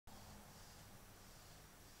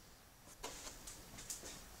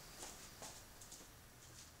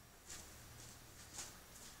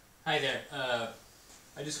Hi there.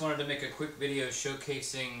 I just wanted to make a quick video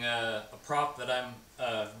showcasing a prop that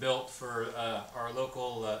I'm built for our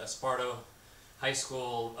local Esparto High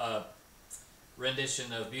School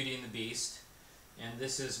rendition of Beauty and the Beast. And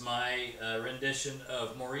this is my rendition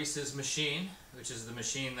of Maurice's Machine, which is the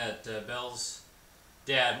machine that Belle's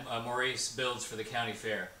dad, Maurice, builds for the county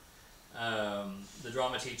fair. The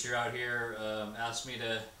drama teacher out here asked me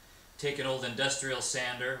to take an old industrial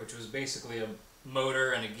sander, which was basically a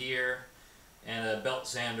motor and a gear and a belt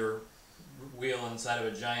sander wheel inside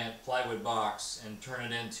of a giant plywood box, and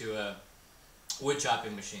turn it into a wood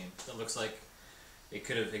chopping machine that looks like it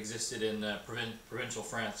could have existed in provincial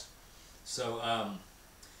France. So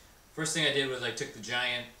first thing I did was I took the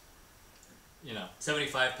giant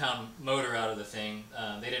 75-pound motor out of the thing.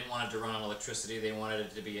 They didn't want it to run on electricity, they wanted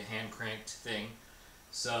it to be a hand cranked thing.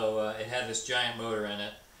 So it had this giant motor in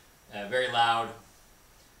it, very loud,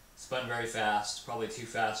 spun very fast, probably too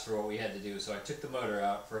fast for what we had to do. So I took the motor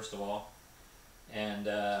out first of all, and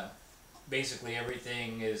basically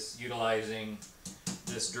everything is utilizing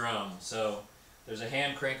this drum. So there's a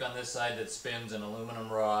hand crank on this side that spins an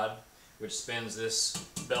aluminum rod, which spins this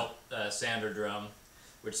belt sander drum,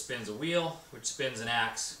 which spins a wheel, which spins an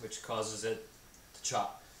axe, which causes it to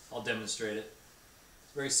chop. I'll demonstrate it.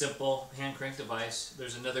 It's a very simple hand crank device.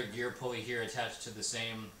 There's another gear pulley here attached to the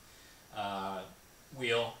same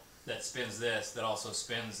wheel that spins this, that also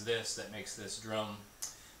spins this, that makes this drum,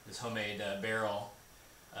 this homemade barrel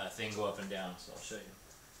thing go up and down. So I'll show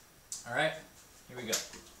you. Alright, here we go.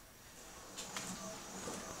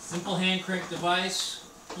 Simple hand crank device.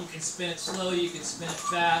 You can spin it slow, you can spin it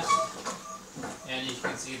fast, and you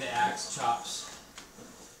can see the axe chops.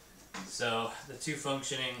 So the two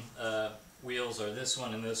functioning wheels are this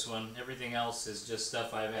one and this one. Everything else is just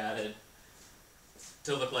stuff I've added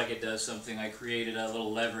to look like it does something. I created a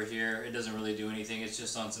little lever here. It doesn't really do anything. It's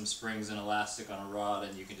just on some springs and elastic on a rod,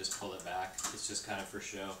 and you can just pull it back. It's just kind of for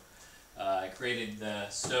show. I created the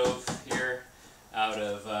stove here out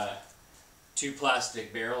of two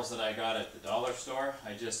plastic barrels that I got at the dollar store.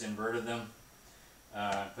 I just inverted them,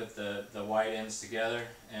 put the wide ends together,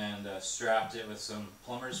 and strapped it with some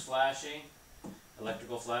plumber's flashing,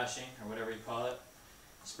 electrical flashing, or whatever you call it.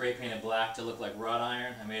 Spray painted black to look like wrought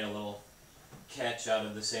iron. I made a little catch out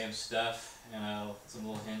of the same stuff, and some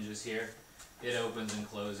little hinges here. It opens and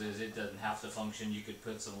closes. It doesn't have to function. You could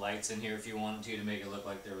put some lights in here if you wanted to make it look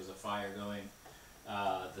like there was a fire going.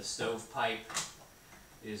 The stove pipe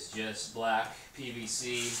is just black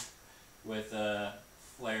PVC with a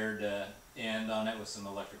flared end on it with some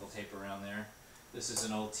electrical tape around there. This is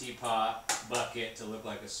an old teapot bucket to look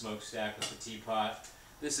like a smokestack with a teapot.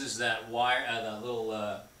 This is that wire, that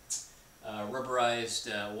little rubberized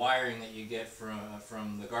wiring that you get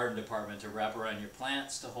from the garden department to wrap around your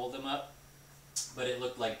plants to hold them up. But it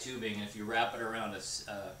looked like tubing, and if you wrap it around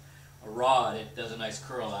a rod, it does a nice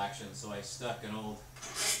curl action. So I stuck an old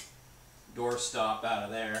door stop out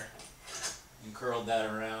of there and curled that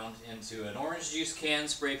around into an orange juice can,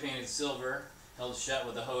 spray painted silver, held shut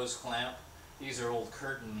with a hose clamp. These are old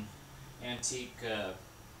curtain, antique,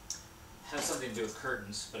 have something to do with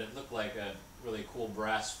curtains, but it looked like a really cool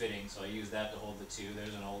brass fitting, so I used that to hold the two.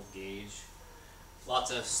 There's an old gauge.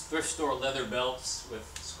 Lots of thrift store leather belts with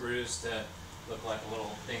screws to look like a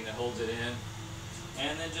little thing that holds it in.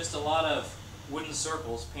 And then just a lot of wooden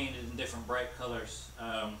circles painted in different bright colors.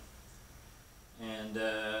 And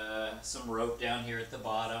some rope down here at the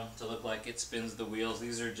bottom to look like it spins the wheels.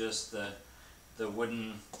 These are just the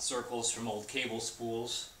wooden circles from old cable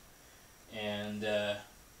spools. And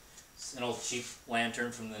an old cheap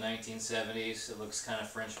lantern from the 1970s. It looks kind of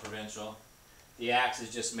French provincial. The axe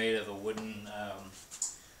is just made of a wooden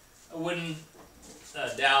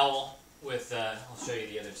dowel with, I'll show you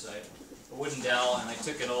the other side, a wooden dowel, and I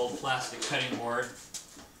took an old plastic cutting board, a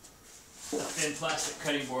thin plastic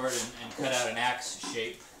cutting board, and cut out an axe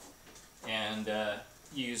shape, and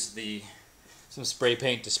used some spray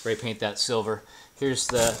paint to spray paint that silver. Here's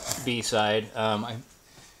the B side.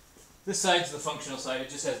 This side's the functional side. It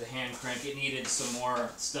just has the hand crank. It needed some more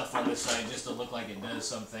stuff on this side just to look like it does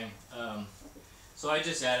something. So I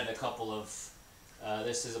just added a couple of,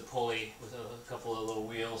 this is a pulley with a couple of little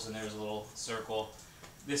wheels, and there's a little circle.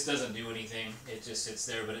 This doesn't do anything. It just sits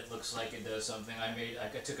there, but it looks like it does something. I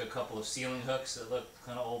took a couple of ceiling hooks that look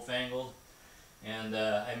kind of old-fangled, and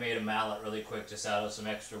I made a mallet really quick just out of some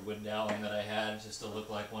extra wood doweling that I had, just to look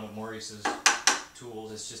like one of Maurice's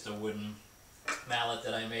tools. It's just a wooden mallet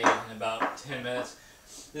that I made in about 10 minutes.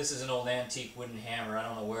 This is an old antique wooden hammer. I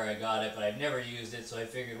don't know where I got it, but I've never used it, so I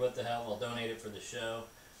figured, what the hell, I'll donate it for the show.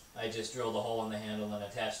 I just drilled a hole in the handle and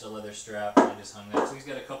attached a leather strap, and I just hung that. So he's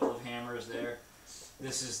got a couple of hammers there.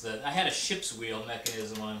 This is I had a ship's wheel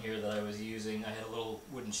mechanism on here that I was using. I had a little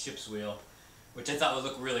wooden ship's wheel, which I thought would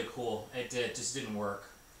look really cool. It just didn't work.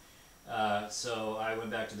 So I went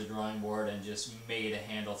back to the drawing board and just made a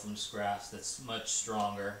handle from scratch that's much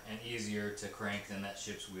stronger and easier to crank than that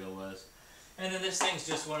ship's wheel was. And then this thing's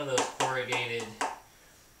just one of those corrugated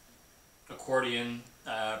accordion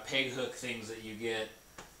peg hook things that you get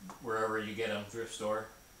wherever you get them, thrift store.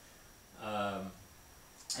 And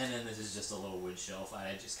then this is just a little wood shelf.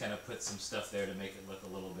 I just kind of put some stuff there to make it look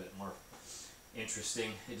a little bit more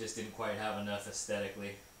interesting. It just didn't quite have enough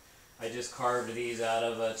aesthetically. I just carved these out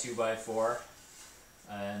of a 2x4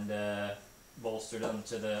 and bolstered them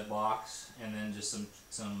to the box, and then just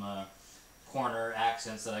some corner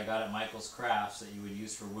accents that I got at Michael's Crafts that you would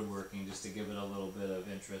use for woodworking, just to give it a little bit of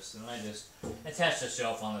interest. And I just attached a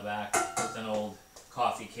shelf on the back with an old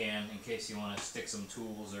coffee can in case you want to stick some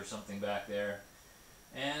tools or something back there.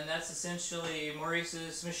 And that's essentially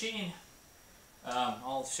Maurice's machine.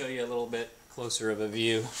 I'll show you a little bit closer of a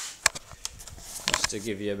view just to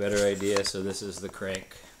give you a better idea. So this is the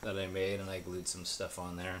crank that I made, and I glued some stuff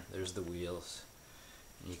on there. There's the wheels.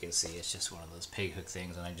 And you can see it's just one of those peg hook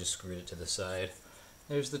things, and I just screwed it to the side.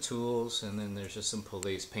 There's the tools, and then there's just some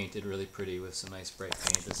pulleys painted really pretty with some nice bright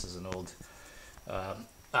paint. This is an old, I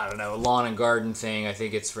don't know, lawn and garden thing. I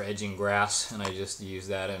think it's for edging grass, and I just used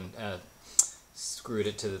that and screwed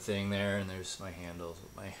it to the thing there. And there's my handles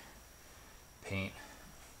with my paint.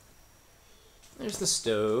 There's the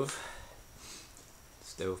stovepipe.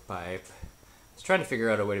 I was trying to figure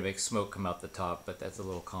out a way to make smoke come out the top, but that's a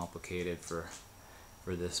little complicated for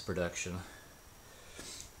this production.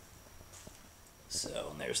 So,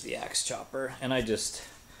 and there's the axe chopper, and I just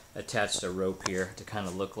attached a rope here to kind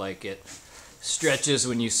of look like it stretches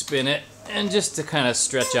when you spin it, and just to kind of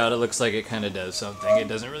stretch out, it looks like it kind of does something. It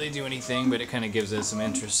doesn't really do anything, but it kind of gives it some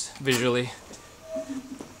interest visually.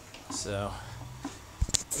 So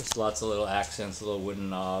just lots of little accents, little wooden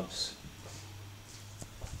knobs.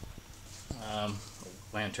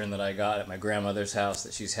 Lantern that I got at my grandmother's house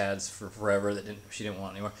that she's had for forever that she didn't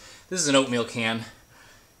want anymore. This is an oatmeal can,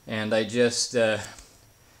 and I just actually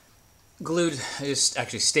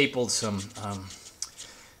stapled some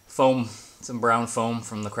foam, some brown foam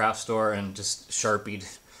from the craft store, and just Sharpied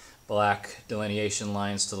black delineation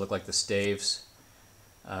lines to look like the staves.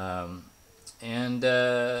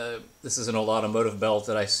 This is an old automotive belt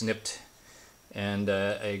that I snipped, and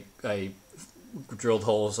I drilled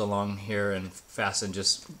holes along here and fastened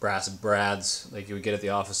just brass brads like you would get at the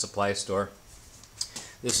office supply store.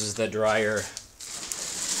 This is the dryer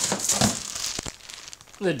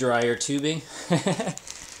tubing.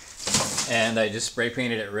 And I just spray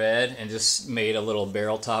painted it red and just made a little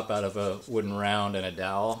barrel top out of a wooden round and a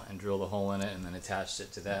dowel and drilled a hole in it, and then attached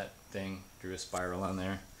it to that thing, drew a spiral on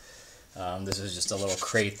there. This is just a little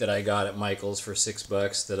crate that I got at Michael's for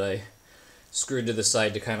 $6 that I screwed to the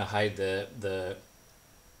side to kind of hide the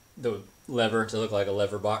lever to look like a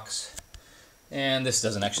lever box. And this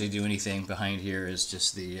doesn't actually do anything. Behind here is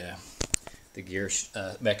just the gear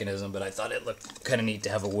mechanism, but I thought it looked kind of neat to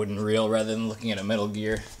have a wooden reel rather than looking at a metal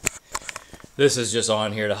gear. This is just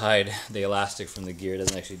on here to hide the elastic from the gear. It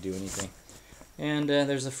doesn't actually do anything. And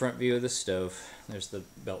there's the front view of the stove. There's the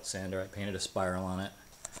belt sander. I painted a spiral on it.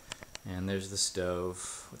 And there's the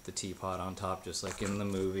stove with the teapot on top, just like in the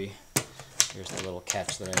movie. Here's the little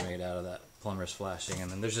catch that I made out of that plumber's flashing,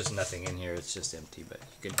 and then there's just nothing in here. It's just empty, but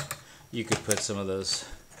you could put some of those.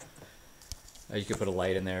 You could put a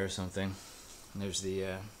light in there or something. And there's the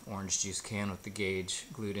orange juice can with the gauge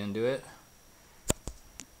glued into it,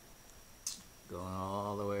 going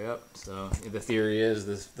all the way up. So the theory is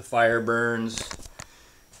the fire burns,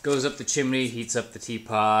 goes up the chimney, heats up the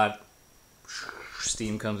teapot.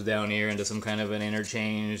 Steam comes down here into some kind of an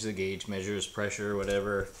interchange. The gauge measures pressure,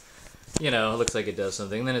 whatever. You know, it looks like it does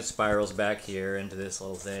something. Then it spirals back here into this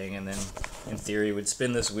little thing, and then, in theory, would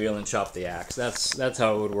spin this wheel and chop the axe. That's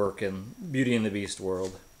how it would work in Beauty and the Beast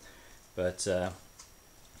world. But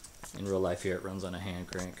in real life here, it runs on a hand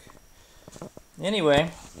crank.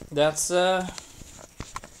 Anyway, that's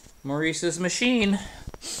Maurice's machine.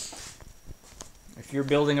 If you're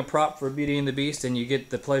building a prop for Beauty and the Beast and you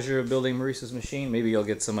get the pleasure of building Maurice's machine, maybe you'll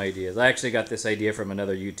get some ideas. I actually got this idea from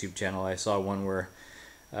another YouTube channel. I saw one where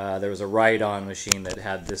there was a ride-on machine that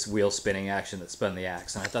had this wheel spinning action that spun the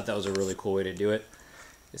axe, and I thought that was a really cool way to do it.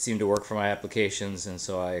 It seemed to work for my applications, and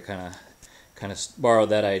so I kind of borrowed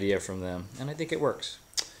that idea from them, and I think it works.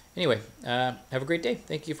 Anyway, have a great day.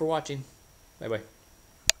 Thank you for watching. Bye-bye.